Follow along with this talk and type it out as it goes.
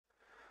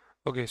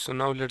Okay, so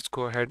now let's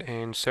go ahead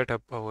and set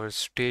up our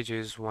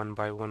stages one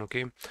by one.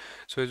 Okay,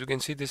 so as you can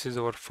see, this is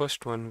our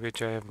first one,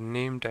 which I have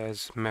named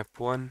as map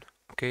 1.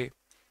 Okay,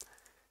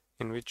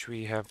 in which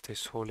we have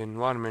this whole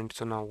environment.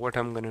 So now what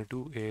I'm gonna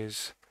do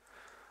is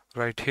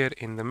right here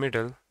in the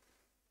middle,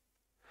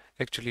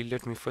 actually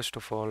let me first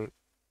of all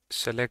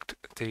select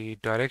the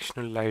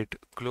directional light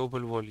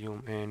global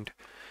volume and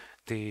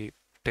the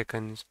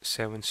Tekken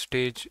 7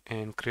 stage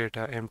and create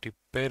an empty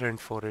parent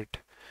for it,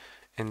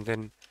 and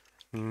then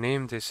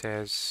name this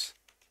as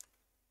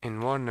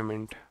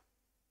environment.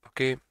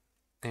 Okay,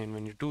 and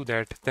when you do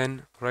that,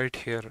 then right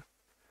here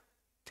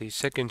the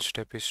second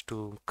step is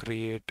to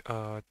create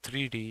a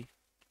 3D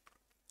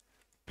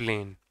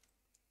plane.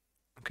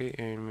 Okay,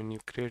 and when you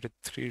create a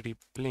 3D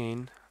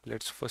plane,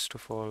 let's first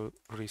of all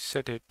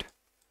reset it,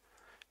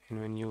 and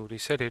when you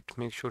reset it,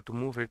 make sure to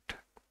move it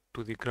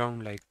to the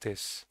ground like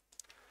this.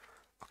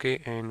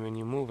 Okay, and when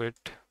you move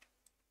it,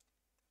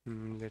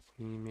 let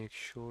me make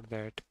sure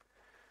that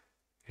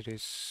it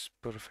is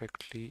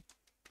perfectly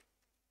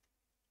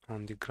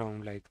on the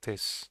ground like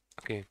this.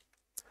 Okay,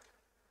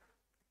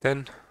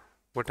 then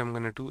what I'm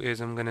gonna do is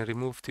I'm gonna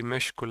remove the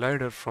mesh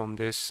collider from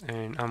this,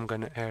 and I'm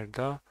gonna add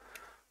the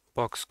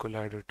box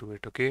collider to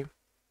it. Okay,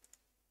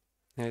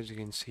 as you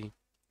can see.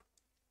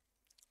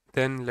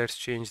 Then let's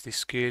change the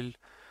scale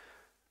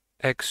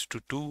X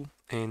to 2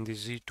 and the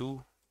Z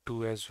to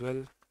 2 as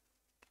well,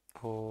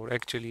 or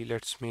actually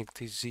let's make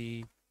the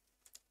Z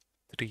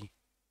 3.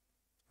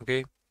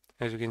 Okay,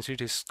 as you can see,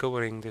 it is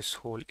covering this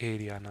whole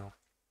area now.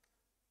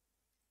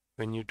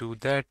 When you do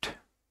that,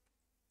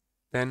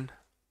 then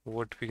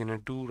what we're gonna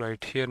do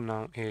right here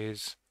now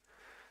is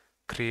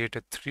create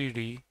a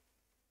 3D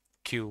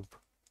cube.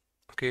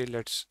 Okay,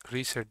 let's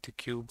reset the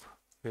cube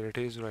where it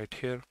is right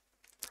here.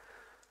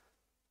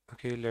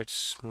 Okay,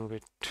 let's move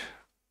it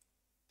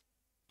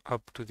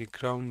up to the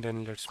ground,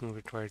 then let's move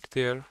it right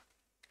there.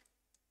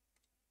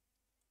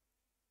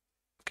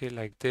 Okay,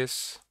 like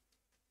this.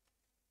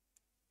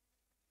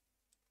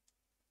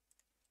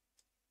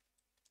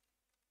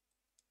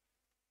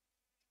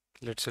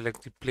 Let's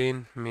select the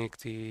plane, make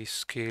the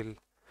scale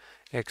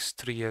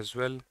x3 as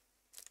well,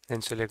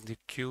 then select the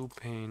cube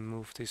and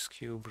move this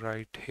cube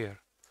right here.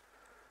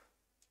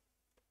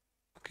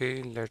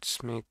 Okay,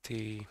 let's make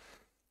the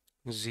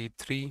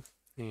z3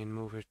 and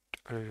move it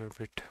a little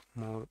bit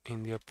more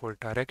in the upward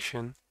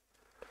direction.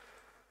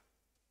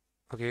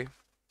 Okay,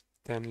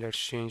 then let's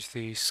change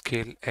the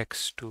scale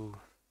x to,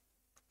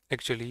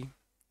 actually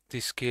the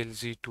scale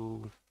z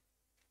to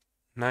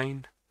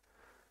 9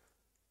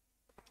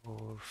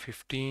 or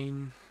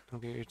 15.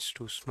 Okay, it's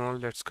too small.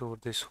 Let's cover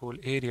this whole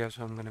area,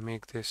 so I'm gonna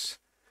make this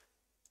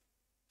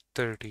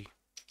 30.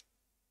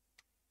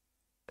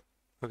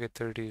 Okay,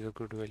 30 is a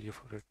good value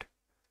for it.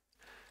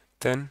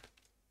 Then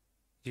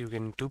you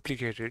can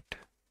duplicate it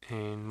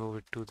and move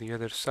it to the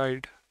other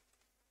side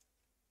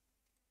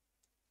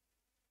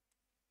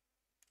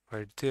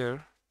right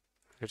there.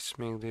 Let's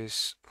make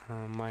this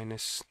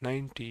minus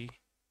 90.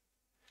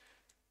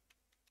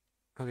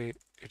 Okay,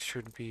 it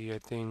should be, I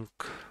think,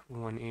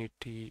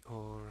 180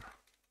 or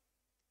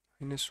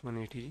minus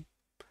 180.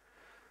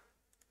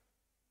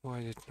 Why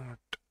is it not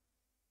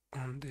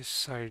on this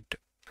side?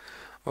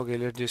 Okay,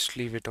 let's just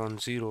leave it on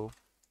 0.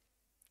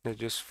 Let's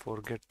just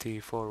forget the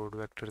forward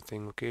vector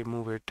thing. Okay,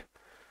 move it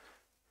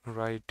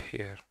right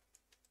here.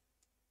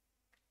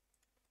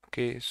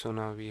 Okay, so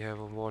now we have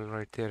a wall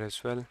right there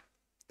as well.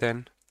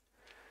 Then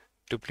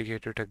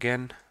duplicate it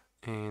again,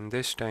 and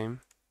this time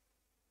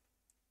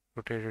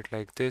rotate it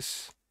like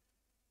this,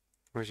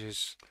 which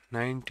is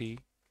 90,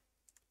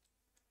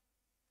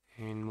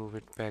 and move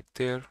it back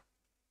there.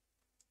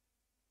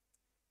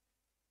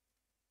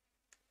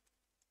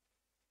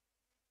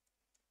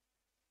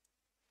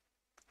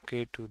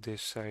 Okay, to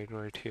this side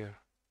right here.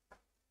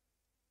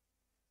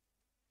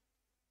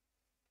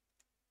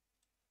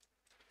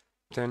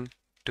 Then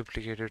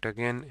duplicate it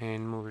again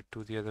and move it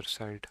to the other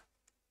side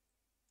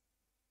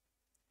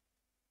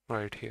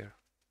right here.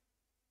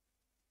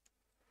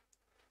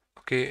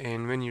 Okay,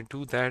 and when you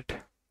do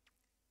that,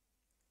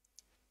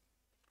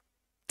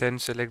 then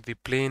select the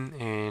plane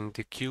and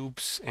the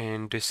cubes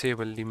and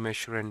disable the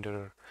mesh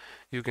renderer.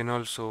 You can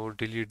also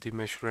delete the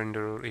mesh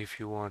renderer if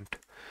you want.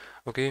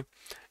 Okay,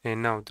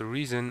 and now the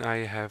reason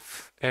I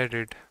have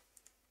added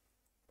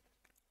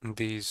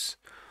these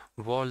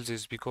walls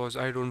is because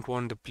I don't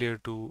want the player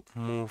to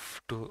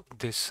move to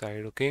this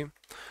side. Okay,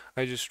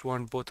 I just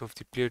want both of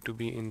the player to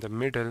be in the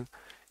middle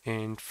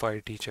and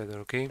fight each other.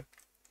 Okay,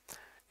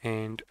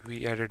 and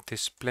we added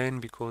this plane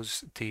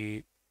because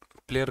the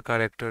player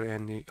character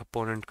and the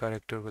opponent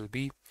character will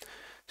be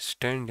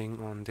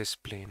standing on this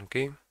plane.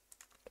 Okay,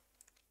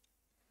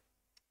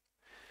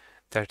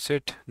 that's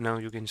it. Now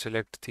you can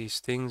select these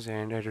things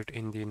and edit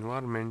in the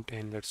environment,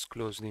 and let's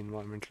close the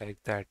environment like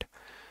that.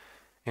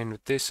 And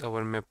with this,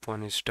 our map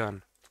 1 is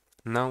done.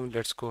 Now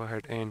let's go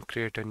ahead and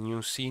create a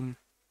new scene.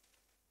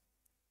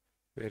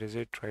 Where is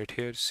it? Right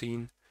here,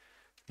 scene.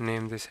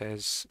 Name this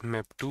as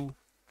map 2.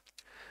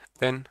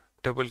 Then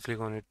double click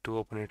on it to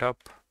open it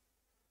up,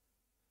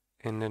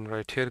 and then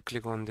right here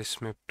click on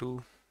this map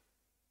 2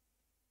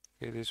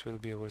 Okay, this will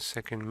be our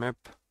second map.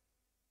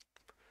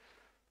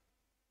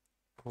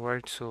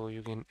 Alright, so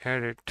you can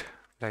add it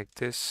like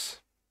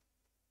this.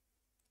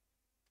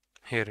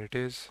 Here it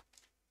is.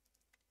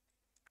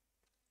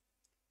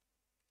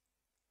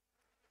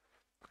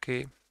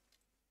 Okay,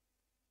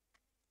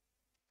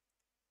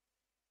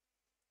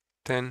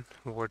 then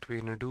what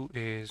we're gonna do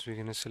is we're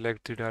gonna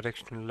select the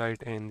directional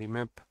light and the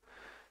map,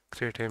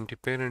 create an empty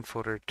parent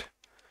for it,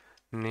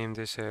 name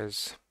this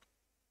as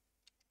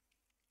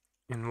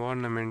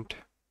environment.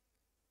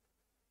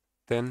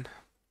 Then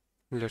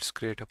let's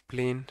create a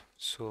plane.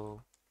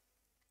 So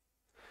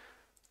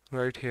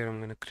right here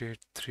I'm gonna create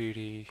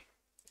 3D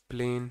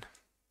plane.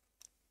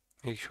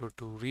 Make sure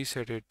to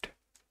reset it.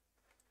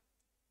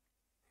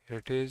 Here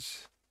it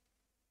is.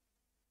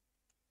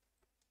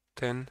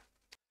 Then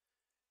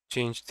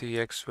change the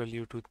x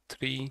value to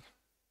 3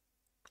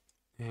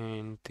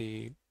 and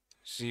the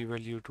z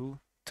value to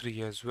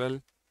 3 as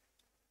well.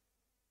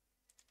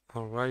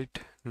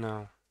 Alright,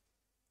 now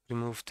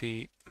remove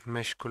the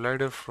mesh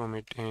collider from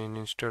it, and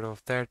instead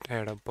of that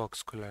add a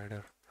box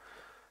collider.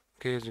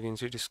 Okay, as you can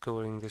see, it is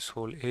covering this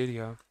whole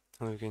area,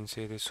 or you can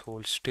say this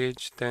whole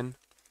stage. Then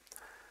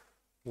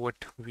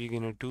what we're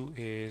gonna do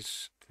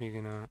is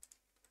we're gonna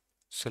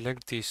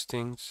select these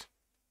things,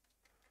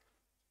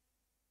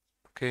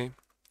 okay,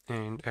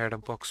 and add a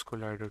box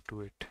collider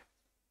to it.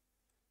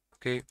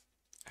 Okay,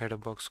 add a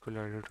box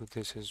collider to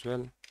this as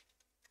well.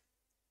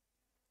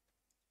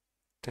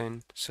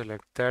 Then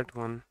select that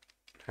one,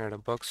 add a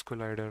box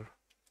collider,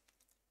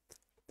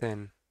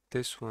 then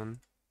this one,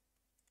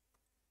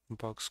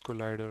 box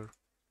collider.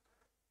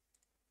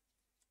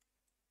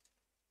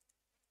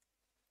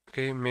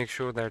 Okay, make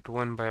sure that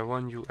one by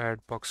one you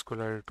add box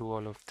collider to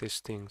all of these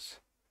things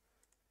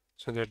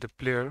so that the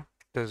player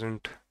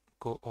doesn't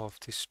go off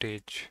the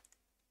stage.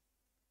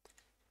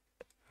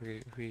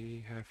 Okay,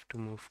 we have to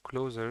move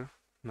closer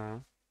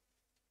now.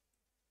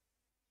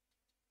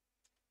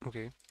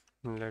 Okay,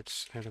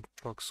 let's add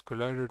a box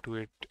collider to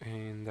it,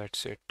 and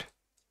that's it.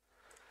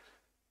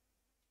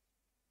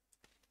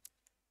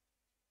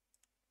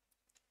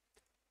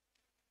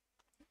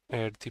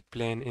 Add the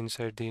plane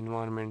inside the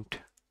environment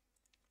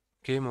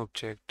game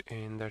object,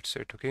 and that's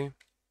it. Okay,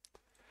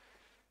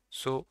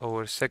 so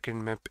our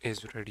second map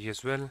is ready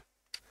as well.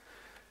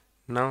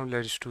 Now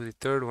let's do the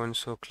third one.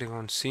 So click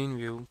on scene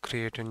view,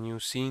 create a new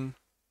scene,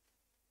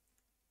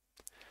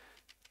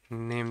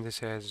 name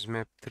this as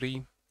map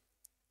 3,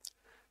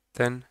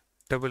 then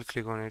double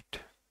click on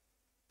it,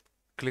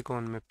 click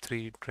on map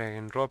 3, drag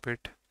and drop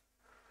it.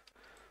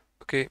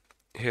 Okay,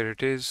 here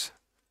it is.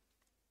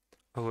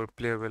 Our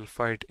player will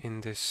fight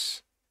in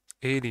this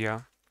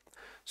area.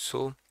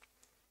 So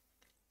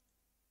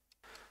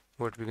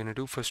what we're gonna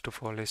do first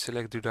of all is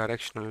select the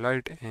directional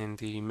light and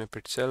the map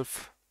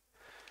itself,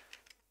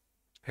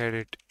 add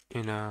it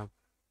in a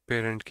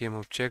parent game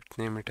object,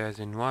 name it as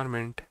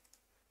environment.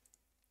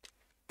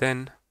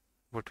 Then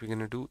what we're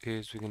gonna do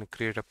is we're gonna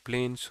create a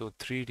plane. So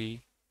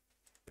 3D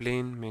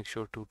plane, make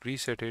sure to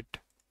reset it.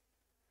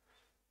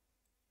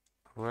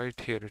 Right,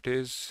 here it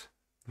is.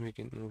 We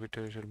can move it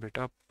a little bit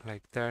up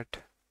like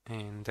that,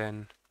 and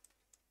then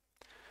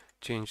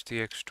change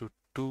the x to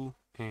 2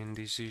 and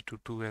the z to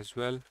 2 as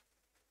well.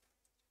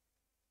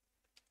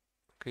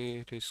 Okay,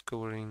 it is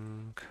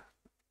covering.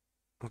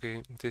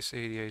 Okay, this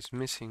area is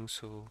missing,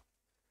 so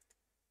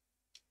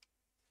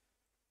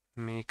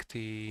make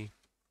the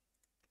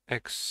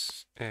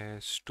x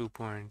as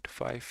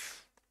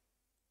 2.5.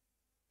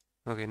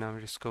 Okay, now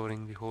it is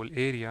covering the whole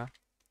area.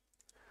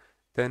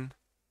 Then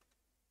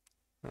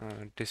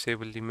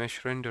disable the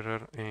mesh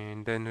renderer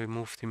and then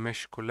remove the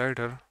mesh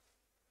collider,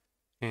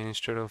 and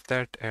instead of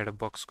that add a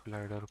box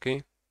collider.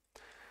 Okay,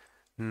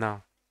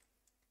 now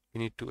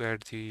we need to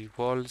add the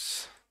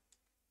walls.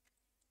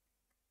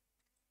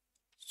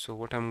 So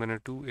what I'm gonna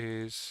do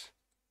is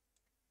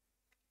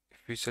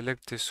if we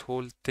select this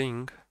whole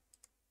thing,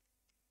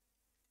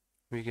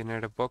 we can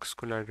add a box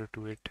collider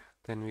to it.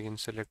 Then we can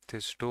select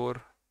this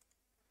door,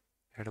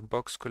 add a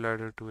box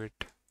collider to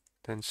it,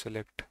 then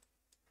select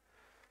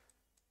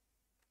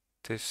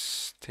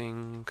this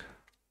thing.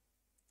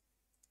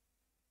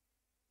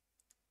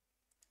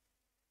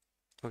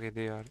 Okay,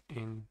 they are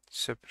in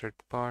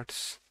separate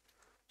parts,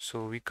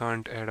 so we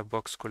can't add a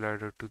box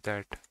collider to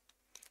that.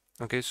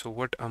 Okay, so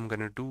what I'm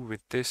gonna do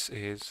with this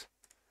is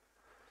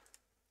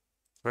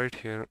right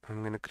here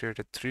I'm gonna create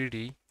a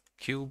 3D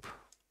cube.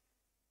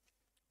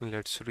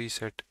 Let's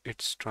reset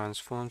its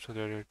transform so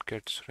that it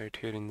gets right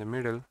here in the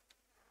middle.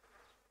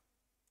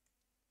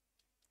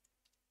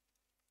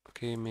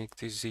 Okay, make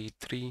the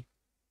Z3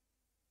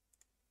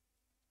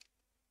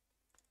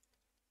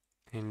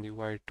 and the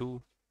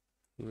Y2.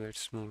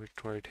 Let's move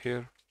it right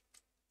here.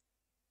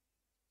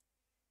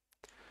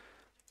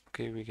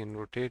 Okay, we can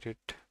rotate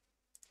it,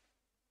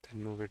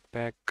 then move it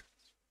back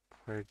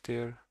right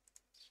there.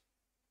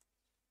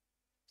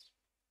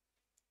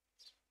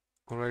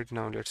 Alright,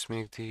 now let's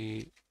make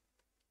the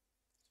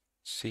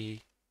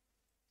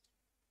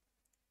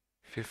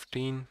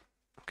C15,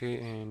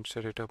 okay, and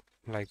set it up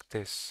like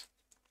this.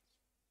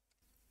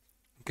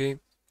 Okay,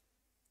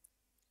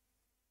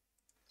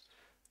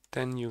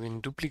 Then you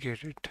can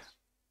duplicate it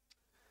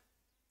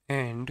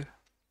and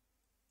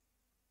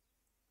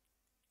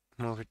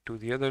move it to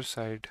the other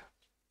side.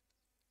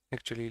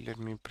 Actually, let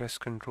me press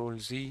Ctrl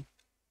Z.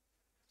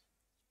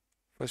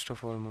 First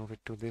of all, move it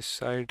to this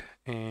side,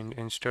 and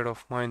instead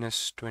of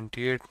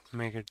 -28,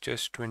 make it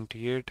just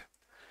 28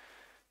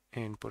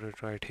 and put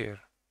it right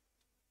here.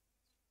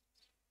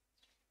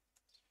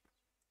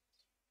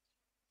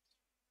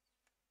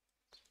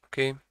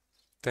 Okay,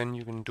 then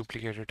you can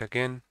duplicate it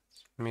again,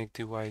 make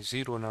the Y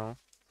 0 now,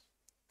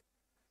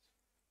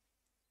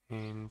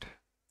 and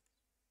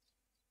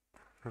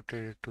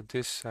rotate it to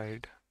this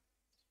side.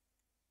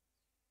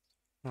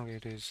 Okay,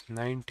 it is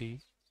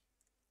 90.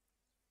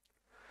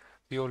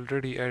 We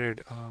already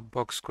added a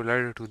box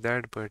collider to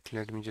that, but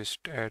let me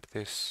just add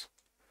this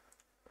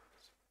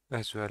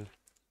as well.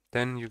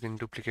 Then you can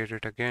duplicate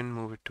it again,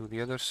 move it to the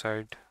other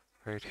side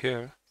right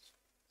here.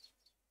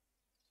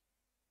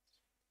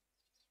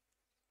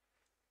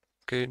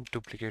 Okay,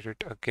 duplicate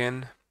it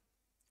again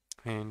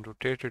and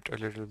rotate it a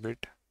little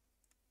bit.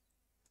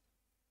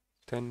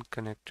 Then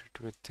connect it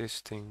with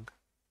this thing.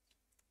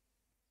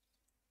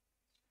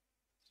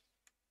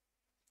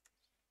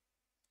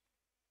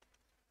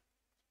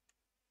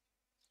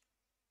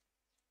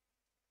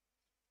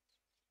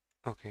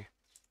 Okay,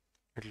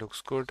 it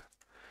looks good.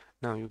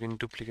 Now you can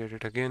duplicate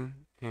it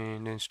again,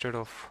 and instead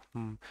of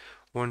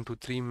 1 to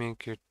 3,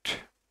 make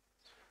it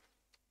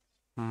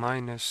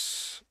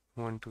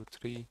 -1 to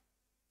 3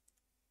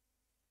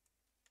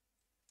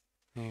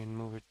 and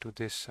move it to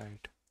this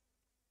side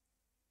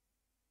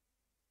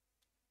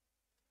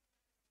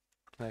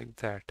like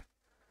that.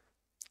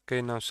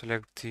 Okay, now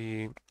select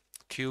the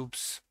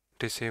cubes,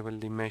 disable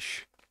the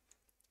mesh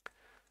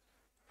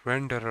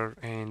renderer,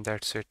 and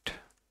that's it.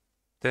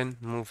 Then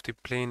move the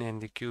plane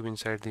and the cube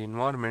inside the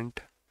environment,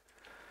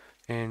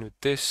 and with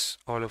this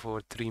all of our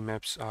 3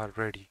 maps are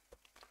ready.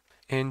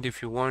 And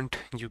if you want,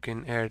 you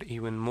can add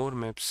even more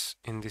maps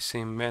in the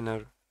same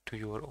manner to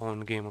your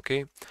own game,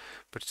 okay?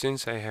 But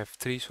since I have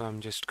 3, so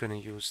I'm just gonna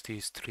use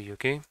these 3,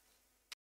 okay?